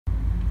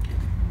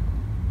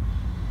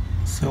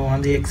So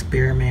on the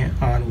experiment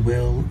on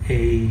will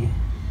a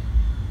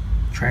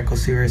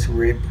Trichocereus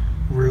rib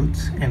root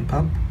and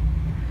pup,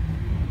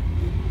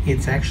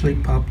 it's actually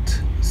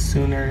pupped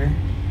sooner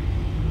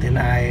than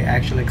I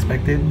actually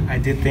expected. I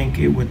did think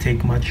it would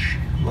take much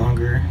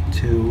longer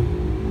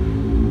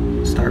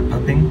to start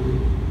pupping.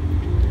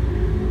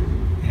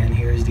 And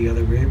here's the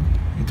other rib.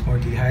 It's more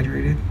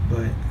dehydrated,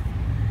 but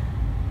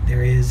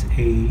there is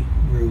a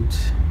root.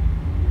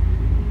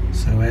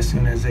 So as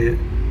soon as it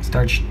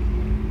starts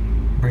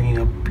bringing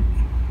up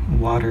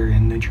water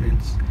and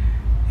nutrients,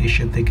 it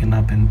should thicken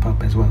up and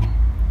pup as well.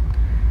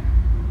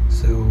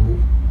 So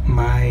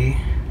I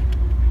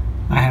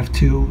have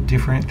two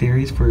different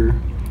theories for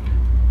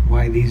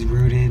why these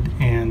rooted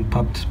and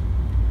pupped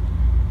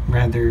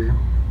rather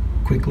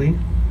quickly.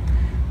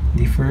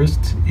 The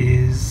first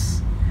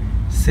is,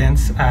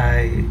 since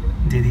I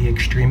did the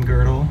extreme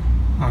girdle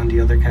on the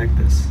other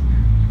cactus,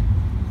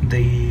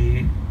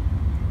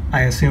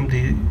 I assumed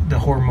the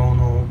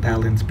hormonal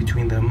balance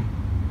between them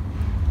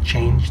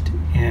changed,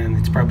 and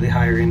it's probably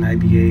higher in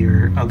IBA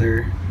or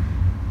other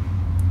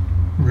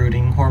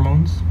rooting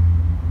hormones.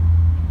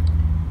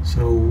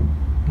 So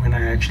when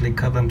I actually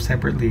cut them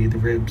separately, the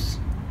ribs,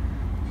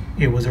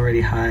 it was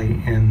already high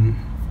in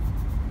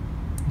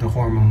the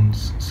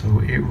hormones, so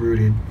it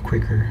rooted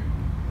quicker.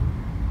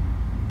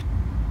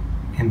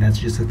 And that's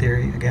just a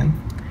theory again.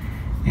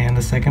 And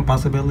the second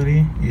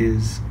possibility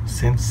is,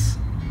 since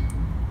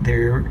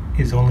there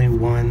is only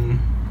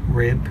one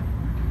rib,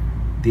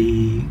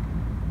 the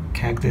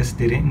cactus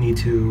didn't need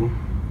to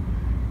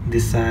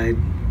decide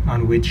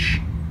on which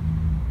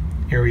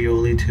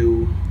areole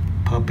to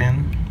pup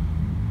in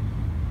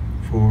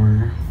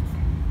for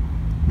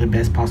the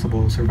best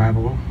possible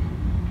survival.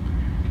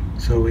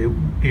 So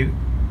it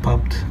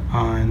pupped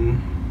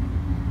on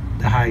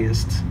the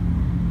highest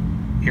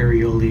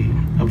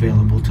areole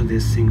available to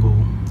this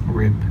single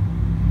rib,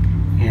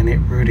 and it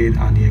rooted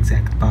on the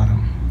exact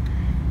bottom.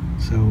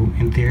 So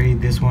in theory,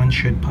 this one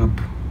should pup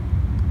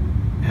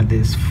at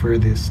this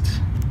furthest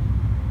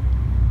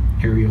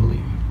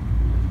areole.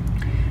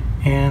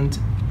 And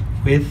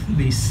with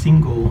the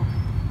single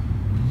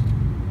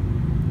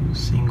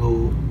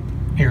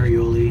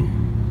areole,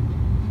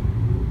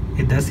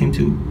 it does seem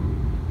to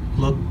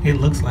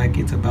looks like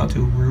it's about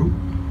to root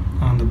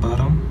on the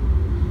bottom.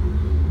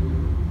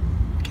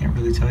 Can't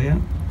really tell yet.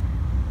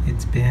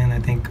 It's been, I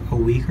think, a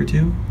week or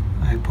two.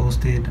 I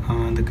posted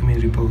on the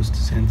community post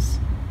since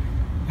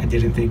I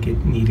didn't think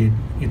it needed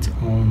its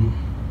own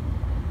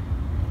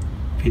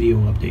video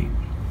update.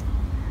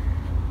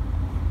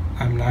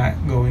 I'm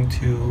not going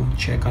to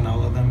check on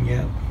all of them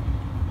yet,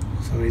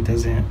 so it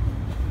doesn't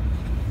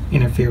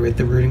interfere with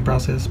the rooting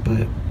process,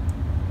 but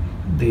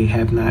they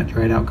have not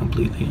dried out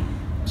completely,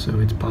 so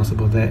it's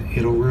possible that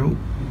it'll root.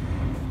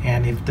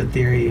 And if the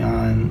theory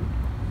on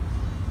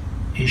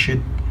it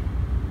should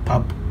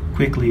pup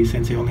quickly,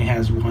 since it only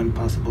has one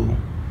possible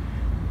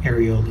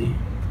areole,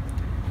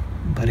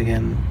 but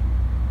again,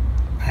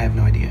 I have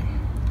no idea.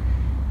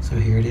 So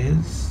here it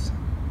is,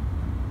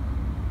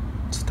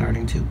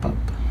 starting to pup.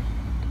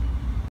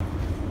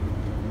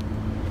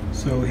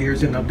 So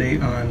here's an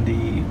update on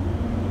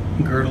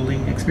the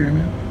girdling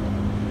experiment.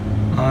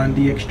 On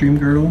the extreme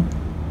girdle,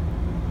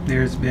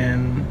 there's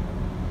been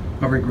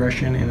a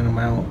regression in an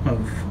amount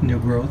of new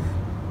growth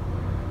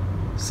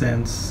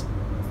since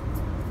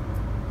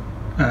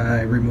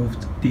I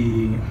removed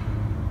the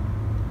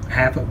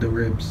half of the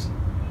ribs.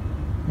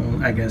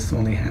 Well, I guess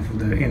only half of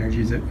the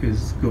energy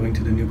is going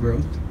to the new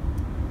growth,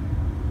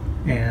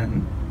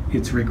 and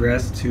it's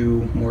regressed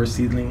to more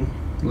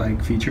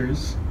seedling-like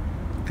features,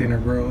 thinner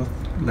growth,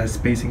 less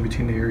spacing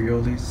between the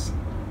areoles,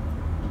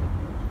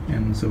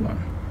 and so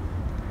on.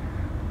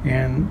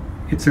 And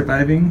it's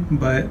surviving,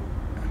 but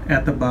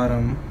at the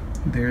bottom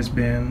there's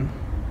been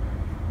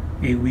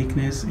a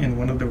weakness in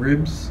one of the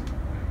ribs,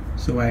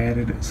 so I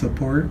added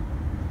support,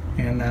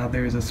 and now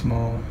there's a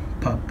small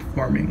pup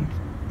forming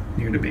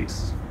near the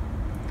base.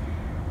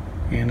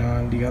 And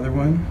on the other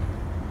one,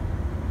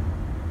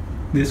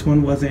 this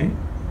one wasn't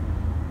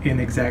an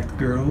exact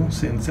girdle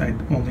since I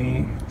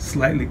only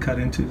slightly cut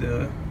into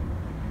the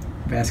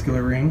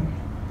vascular ring.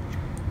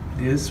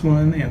 This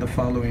one and the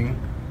following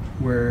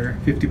were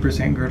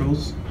 50%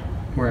 girdles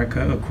where I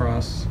cut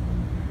across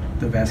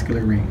the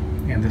vascular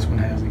ring, and this one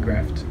has a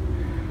graft.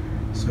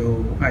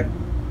 So I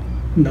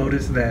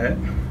noticed that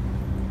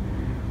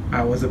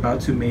I was about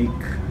to make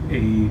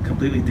a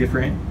completely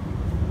different,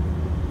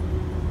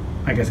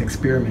 I guess,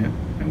 experiment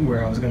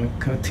where I was going to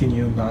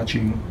continue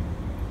notching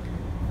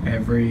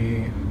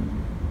every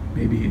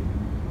maybe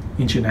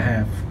inch and a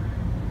half.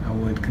 I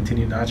would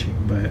continue notching,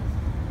 but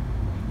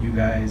you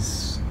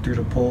guys through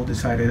the poll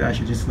decided I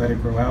should just let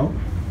it grow out.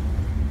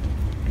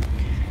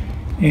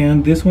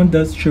 And this one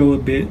does show a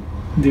bit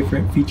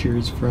different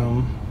features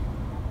from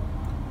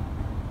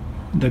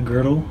the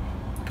girdle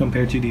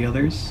compared to the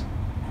others.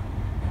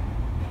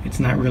 It's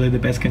not really the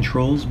best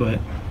controls, but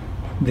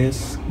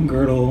this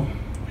girdle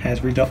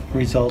has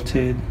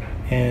resulted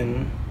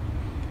in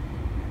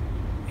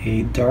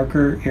a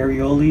darker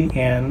areole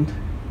and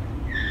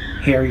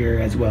hairier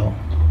as well.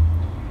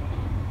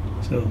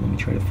 So let me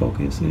try to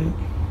focus it.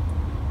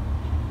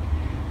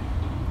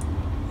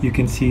 You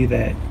can see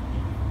that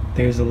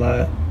there's a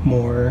lot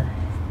more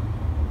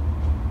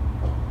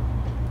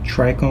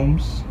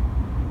trichomes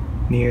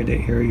near the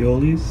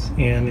areoles,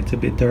 and it's a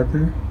bit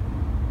darker,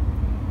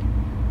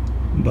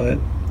 but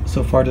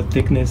so far the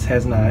thickness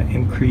has not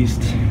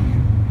increased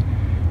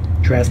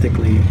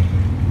drastically.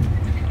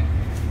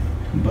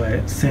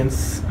 But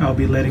since I'll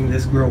be letting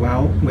this grow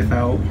out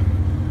without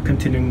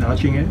continuing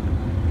notching it,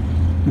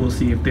 we'll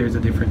see if there's a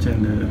difference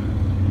in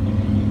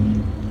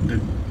the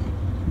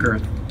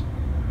girth.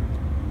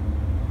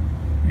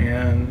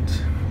 And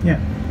yeah,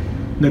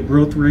 the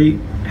growth rate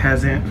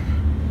hasn't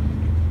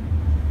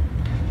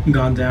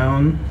gone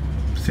down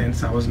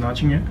since I was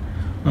notching it,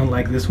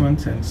 unlike this one,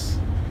 since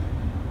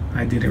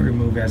I didn't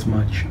remove as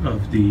much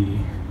of the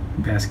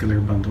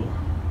vascular bundle.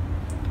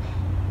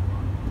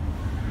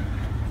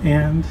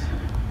 And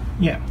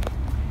yeah,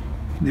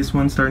 this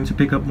one's starting to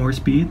pick up more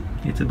speed.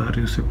 It's about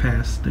to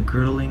surpass the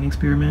girdling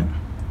experiment.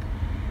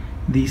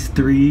 These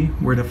three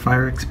were the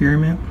fire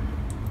experiment.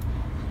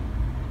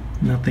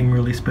 Nothing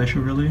really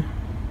special really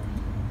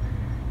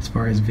as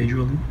far as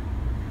visually.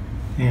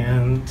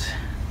 And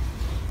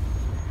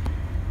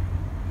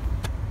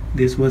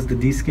this was the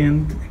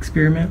deskinned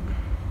experiment.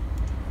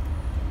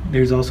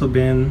 There's also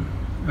been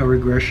a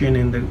regression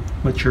in the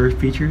mature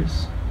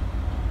features,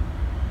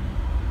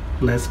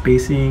 less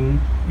spacing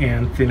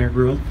and thinner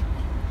growth.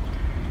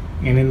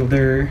 And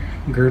another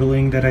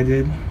girdling that I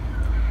did,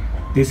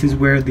 this is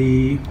where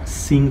the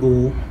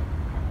single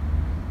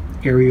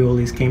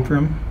areoles came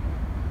from.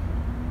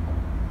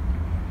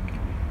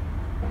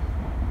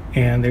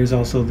 And there's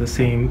also the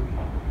same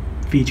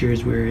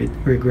features where it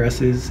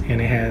regresses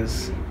and it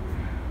has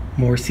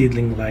more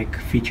seedling-like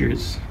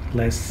features,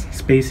 less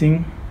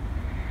spacing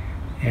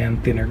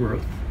and thinner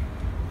growth.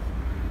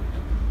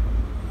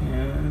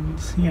 And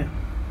yeah,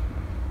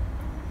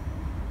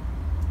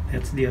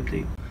 that's the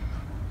update.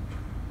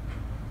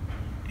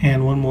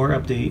 And one more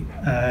update,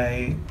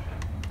 I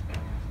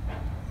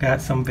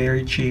got some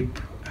very cheap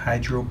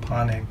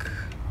hydroponic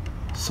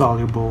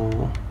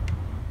soluble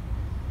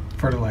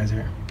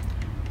fertilizer.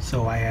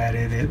 So I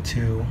added it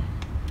to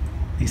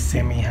the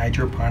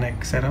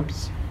semi-hydroponic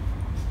setups.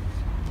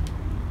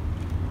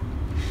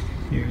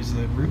 Here's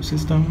the root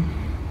system.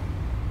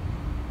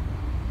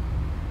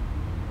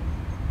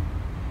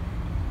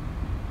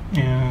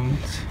 And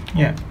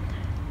yeah,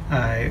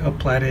 I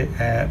applied it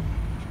at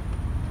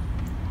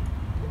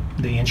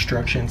the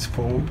instructions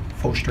full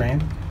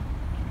strength.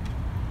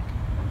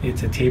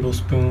 It's a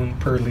tablespoon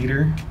per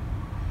liter.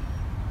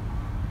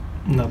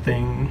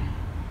 Nothing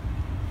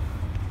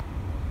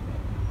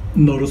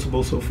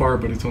noticeable so far,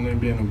 but it's only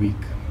been a week.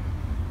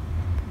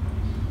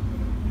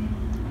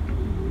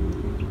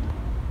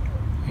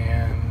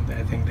 And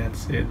I think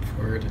that's it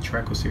for the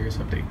Trichocereus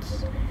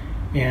updates.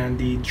 And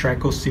the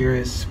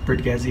Trichocereus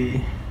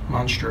bridgesii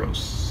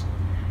monstros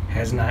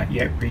has not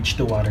yet reached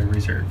the water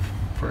reserve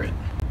for it.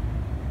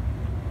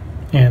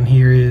 And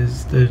here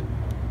is the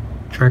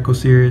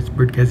Trichocereus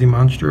bridgesii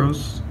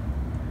monstros,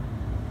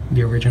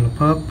 the original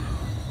pup.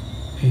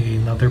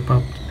 Another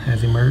pup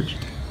has emerged,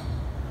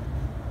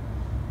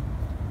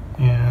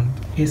 and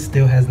it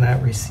still has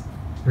not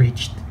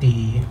reached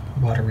the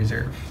water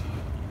reserve.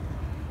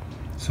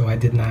 So I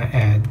did not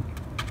add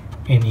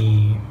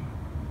any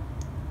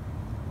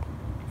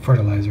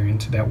fertilizer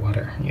into that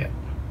water yet.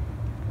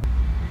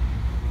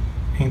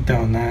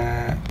 Então,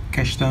 na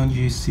questão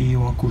de se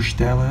uma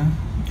costela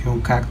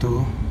de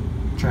cacto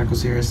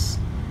Trichocereus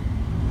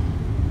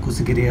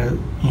conseguiria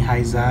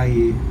enraizar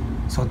e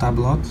soltar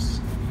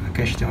blotos, a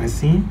questão é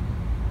sim.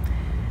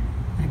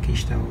 Aqui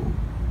está o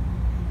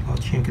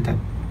blotinho que está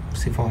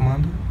se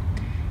formando,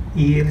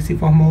 e ele se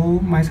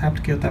formou mais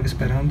rápido que eu estava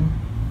esperando,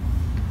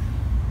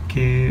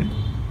 que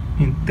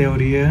em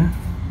teoria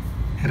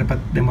era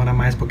para demorar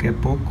mais porque é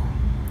pouco.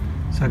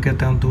 Só que eu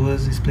tenho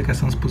duas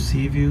explicações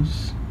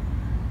possíveis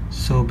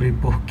sobre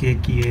por que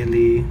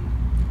ele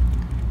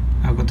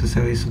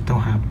aconteceu isso tão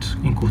rápido,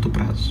 em curto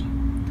prazo.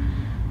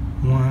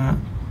 Um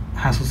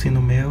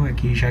raciocínio meu é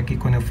que, já que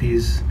quando eu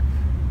fiz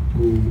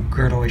o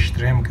girdle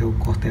extremo, que eu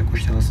cortei a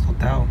costela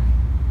total,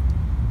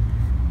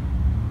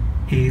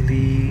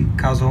 ele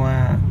causou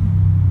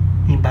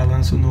um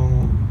imbalanço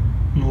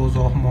nos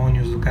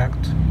hormônios do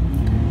cacto,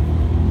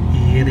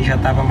 e ele já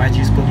estava mais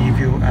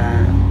disponível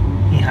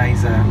a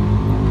enraizar.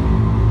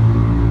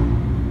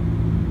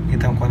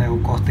 Então, quando eu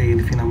cortei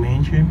ele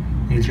finalmente,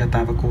 ele já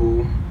estava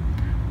com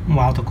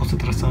uma alta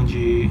concentração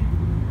de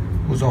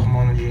os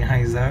hormônios de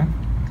enraizar,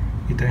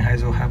 então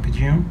enraizou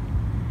rapidinho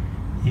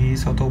e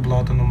soltou o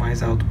bloto no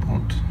mais alto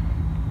ponto.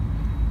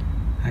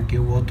 Aqui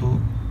o outro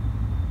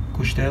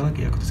costela,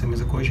 que aconteceu a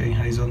mesma coisa,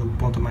 enraizou no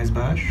ponto mais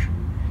baixo.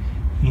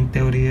 Em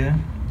teoria,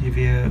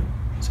 devia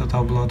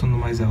soltar o bloto no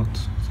mais alto,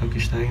 só que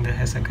está ainda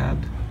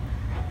ressecado.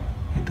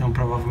 Então,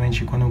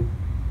 provavelmente, quando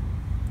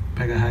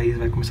pega a raiz,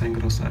 vai começar a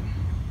engrossar.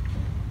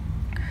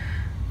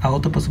 A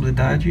outra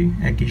possibilidade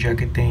é que, já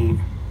que tem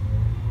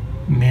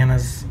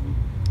menos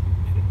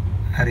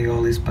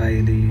areolas para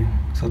ele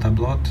soltar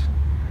bloto,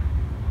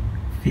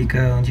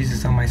 fica uma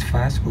decisão mais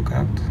fácil pro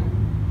cacto.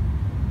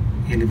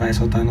 Ele vai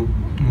soltar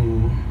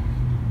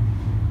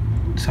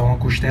só uma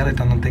costela,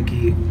 então não tem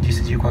que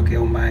decidir qual que é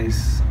o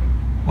mais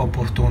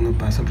oportuno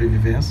para a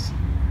sobrevivência.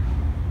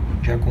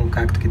 Já com o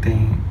cacto que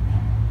tem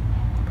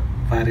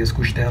várias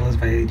costelas,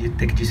 vai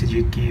ter que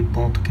decidir que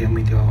ponto que é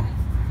melhor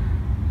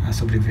a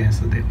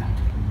sobrevivência dele.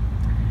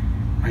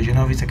 Mas de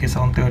novo, isso aqui é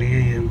só uma teoria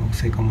e eu não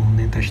sei como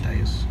nem testar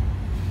isso.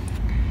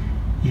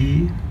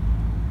 E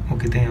o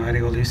que tem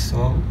areolas de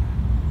sol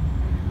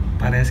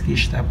parece que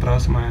está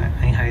próximo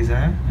a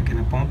enraizar aqui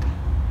na ponta.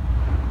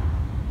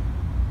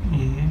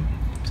 E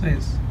só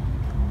isso.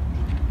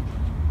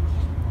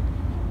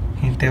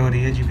 Em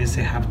teoria devia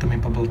ser rápido também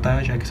para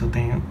voltar, já que só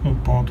tem um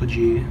ponto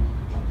de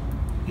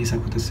isso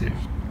acontecer.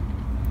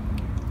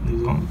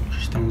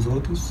 Estão os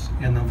outros.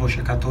 Eu não vou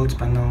checar todos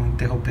para não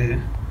interromper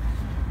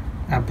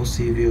a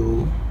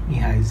possível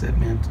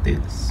enraizamento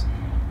deles.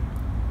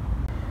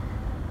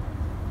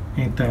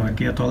 Então,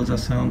 aqui é a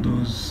atualização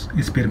dos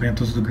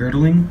experimentos do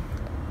Girdling.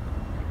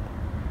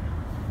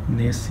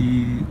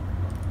 Nesse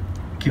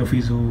que eu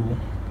fiz o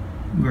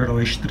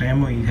girdle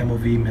extremo e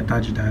removi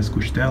metade das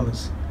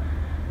costelas,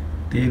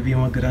 teve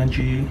uma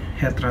grande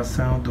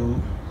retração do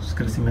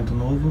crescimento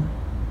novo.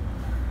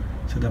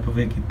 Você dá para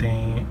ver que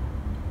tem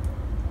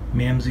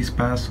menos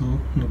espaço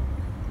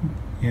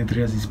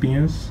entre as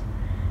espinhas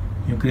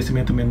e um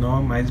crescimento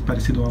menor, mais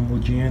parecido a uma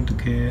mudinha do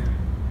que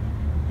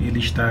ele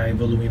está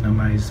evoluindo a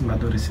mais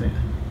amadurecer.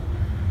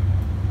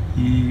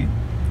 E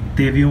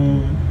teve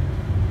um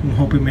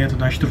rompimento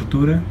na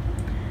estrutura,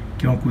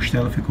 que uma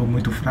costela ficou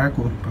muito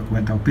fraco para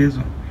aguentar o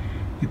peso,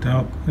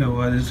 então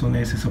eu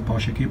adicionei esse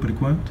suporte aqui por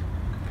enquanto,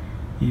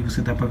 e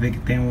você dá para ver que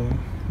tem um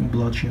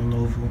blotinho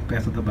novo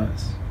perto da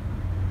base.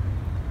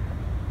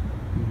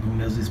 Nos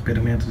meus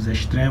experimentos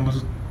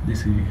extremos,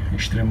 desse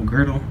extremo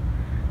girdle,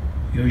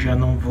 eu já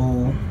não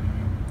vou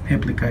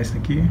replicar isso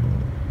aqui,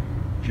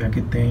 já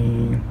que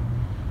tem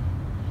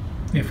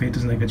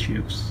efeitos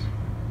negativos.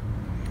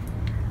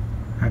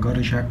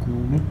 Agora já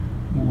com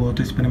o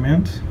outro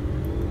experimento,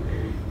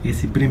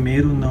 esse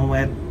primeiro não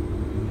é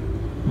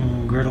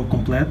um girdle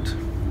completo,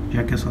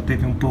 já que só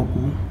teve um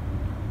pouco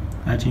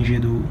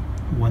atingido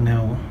o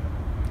anel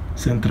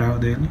central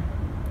dele.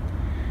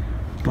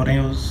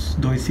 Porém, os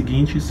dois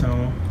seguintes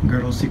são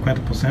girdles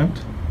 50%.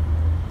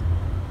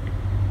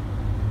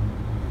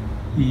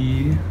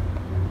 E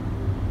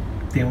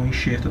tem um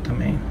enxerto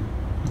também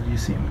ali de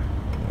cima.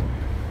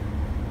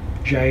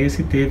 Já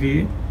esse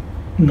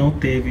não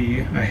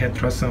teve a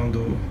retroação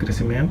do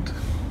crescimento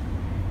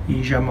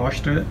e já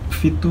mostra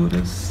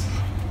fituras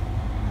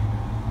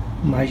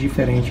mais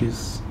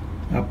diferentes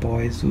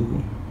após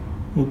o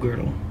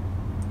girdle.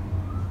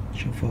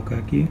 Deixa eu focar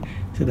aqui.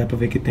 Você dá pra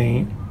ver que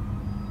tem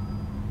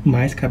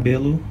mais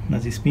cabelo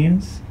nas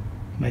espinhas,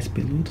 mais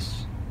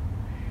peludos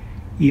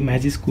e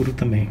mais escuro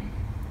também,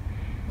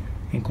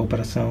 em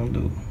comparação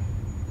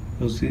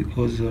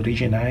os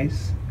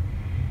originais,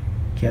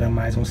 que era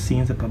mais um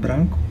cinza para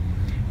branco,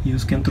 e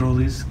os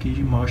controles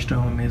que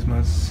mostram os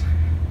mesmos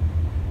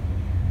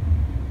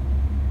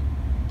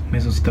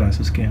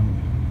traços, que é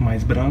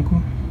mais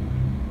branco,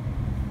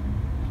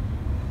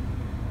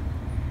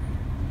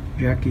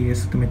 já que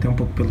esse também tem um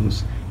pouco peludo.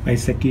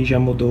 Mas esse aqui já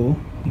mudou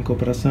em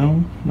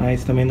comparação,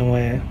 mas também não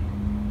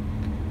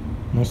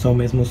são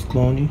mesmo os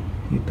clones,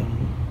 então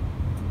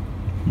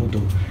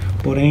mudou.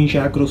 Porém,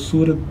 já a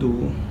grossura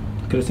do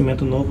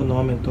crescimento novo não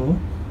aumentou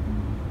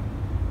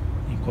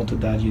em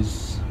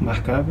quantidades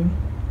marcáveis,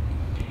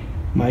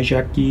 mas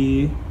já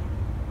que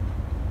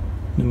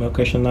no meu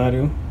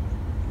questionário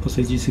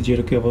vocês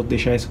decidiram que eu vou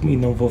deixar isso e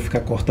não vou ficar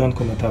cortando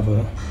como eu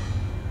estava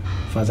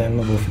fazendo,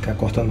 não vou ficar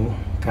cortando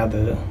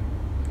cada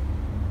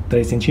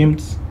 3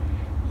 centímetros,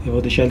 eu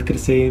vou deixar ele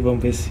crescer e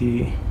vamos ver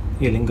se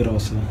ele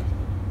engrossa,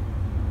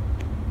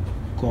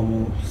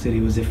 como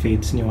seriam os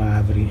efeitos em uma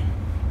árvore.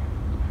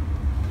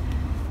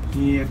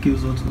 E aqui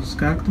os outros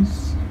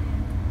cactos.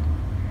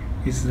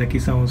 Esses aqui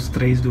são os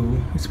 3 do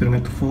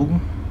experimento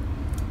fogo.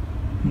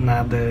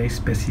 Nada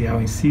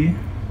especial em si.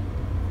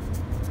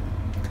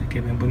 Esse aqui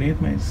é bem bonito,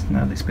 mas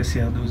nada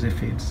especial dos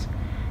efeitos.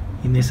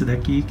 E nesse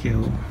daqui, que é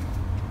o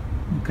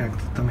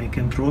cacto também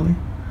controle,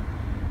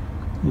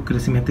 o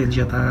crescimento dele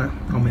já está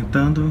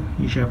aumentando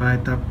e já vai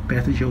estar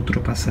perto de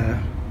ultrapassar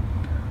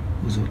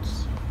os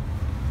outros.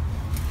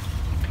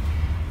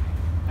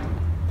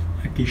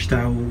 Aqui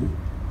está o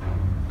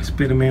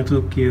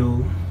experimento que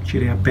eu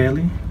tirei a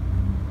pele.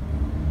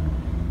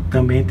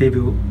 Também teve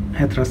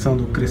retração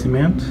do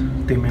crescimento,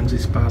 tem menos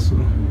espaço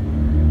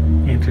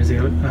entre as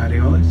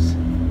areolas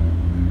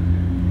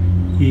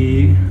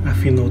e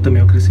afinou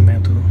também o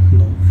crescimento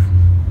novo.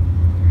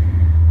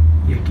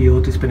 E aqui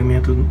outro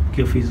experimento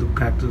que eu fiz do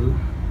cacto,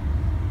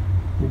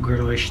 o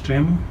girdle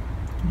extremo,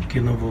 que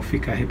eu não vou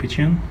ficar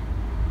repetindo.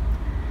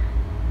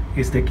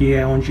 Esse daqui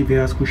é onde vê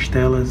as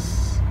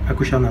costelas,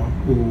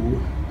 o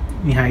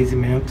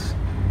enraizamento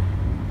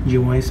de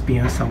uma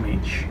espinha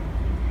somente.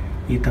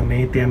 E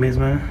também tem a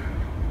mesma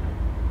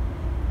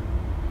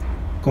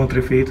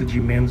contra-efeito de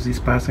menos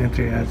espaço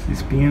entre as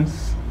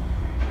espinhas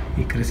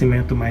e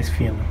crescimento mais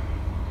fino.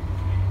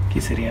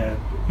 que seria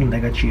um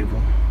negativo.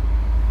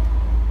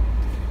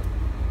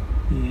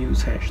 E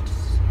os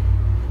restos.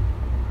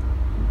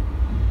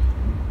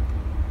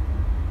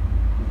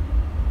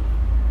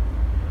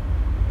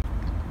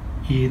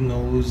 E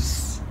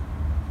nos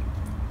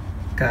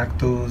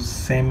cactos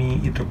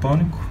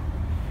semi-hidropônicos,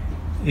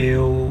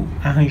 eu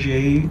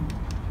arranjei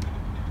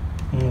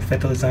um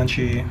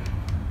fertilizante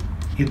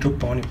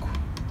hidropônico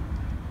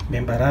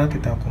bem barato,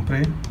 então eu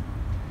comprei.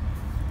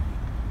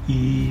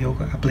 E eu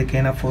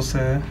apliquei na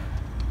força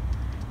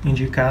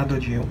indicada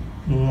de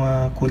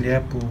 1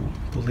 colher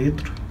por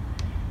litro.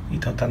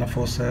 Então tá na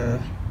força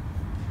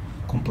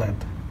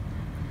completa.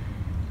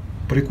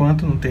 Por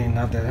enquanto não tem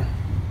nada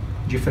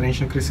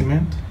diferente no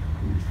crescimento,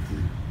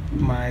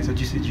 mas eu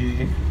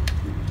decidi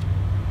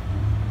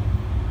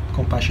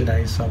compartilhar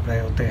isso só para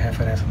eu ter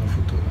referência no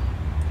futuro.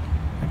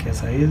 Aqui as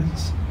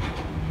raízes.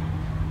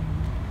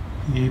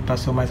 E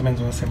passou mais ou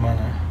menos 1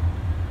 semana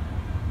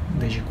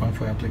desde quando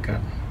foi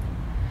aplicado.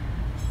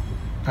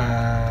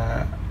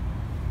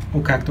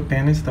 O cacto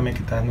pênis também,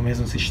 que está no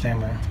mesmo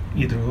sistema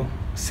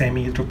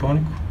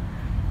semi-hidropônico,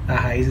 as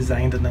raízes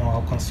ainda não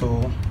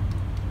alcançou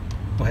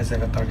o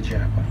reservatório de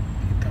água,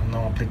 então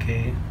não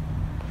apliquei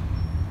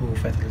o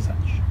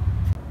fertilizante.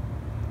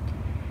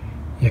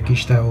 E aqui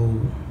está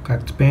o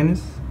cacto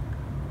pênis.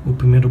 O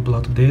primeiro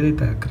broto dele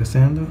está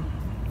crescendo,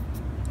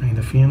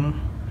 ainda fino.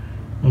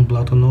 Um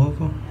broto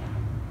novo,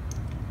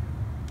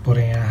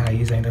 porém a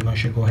raiz ainda não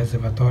chegou ao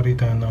reservatório,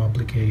 então eu não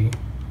apliquei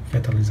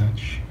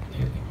fertilizante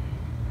nele.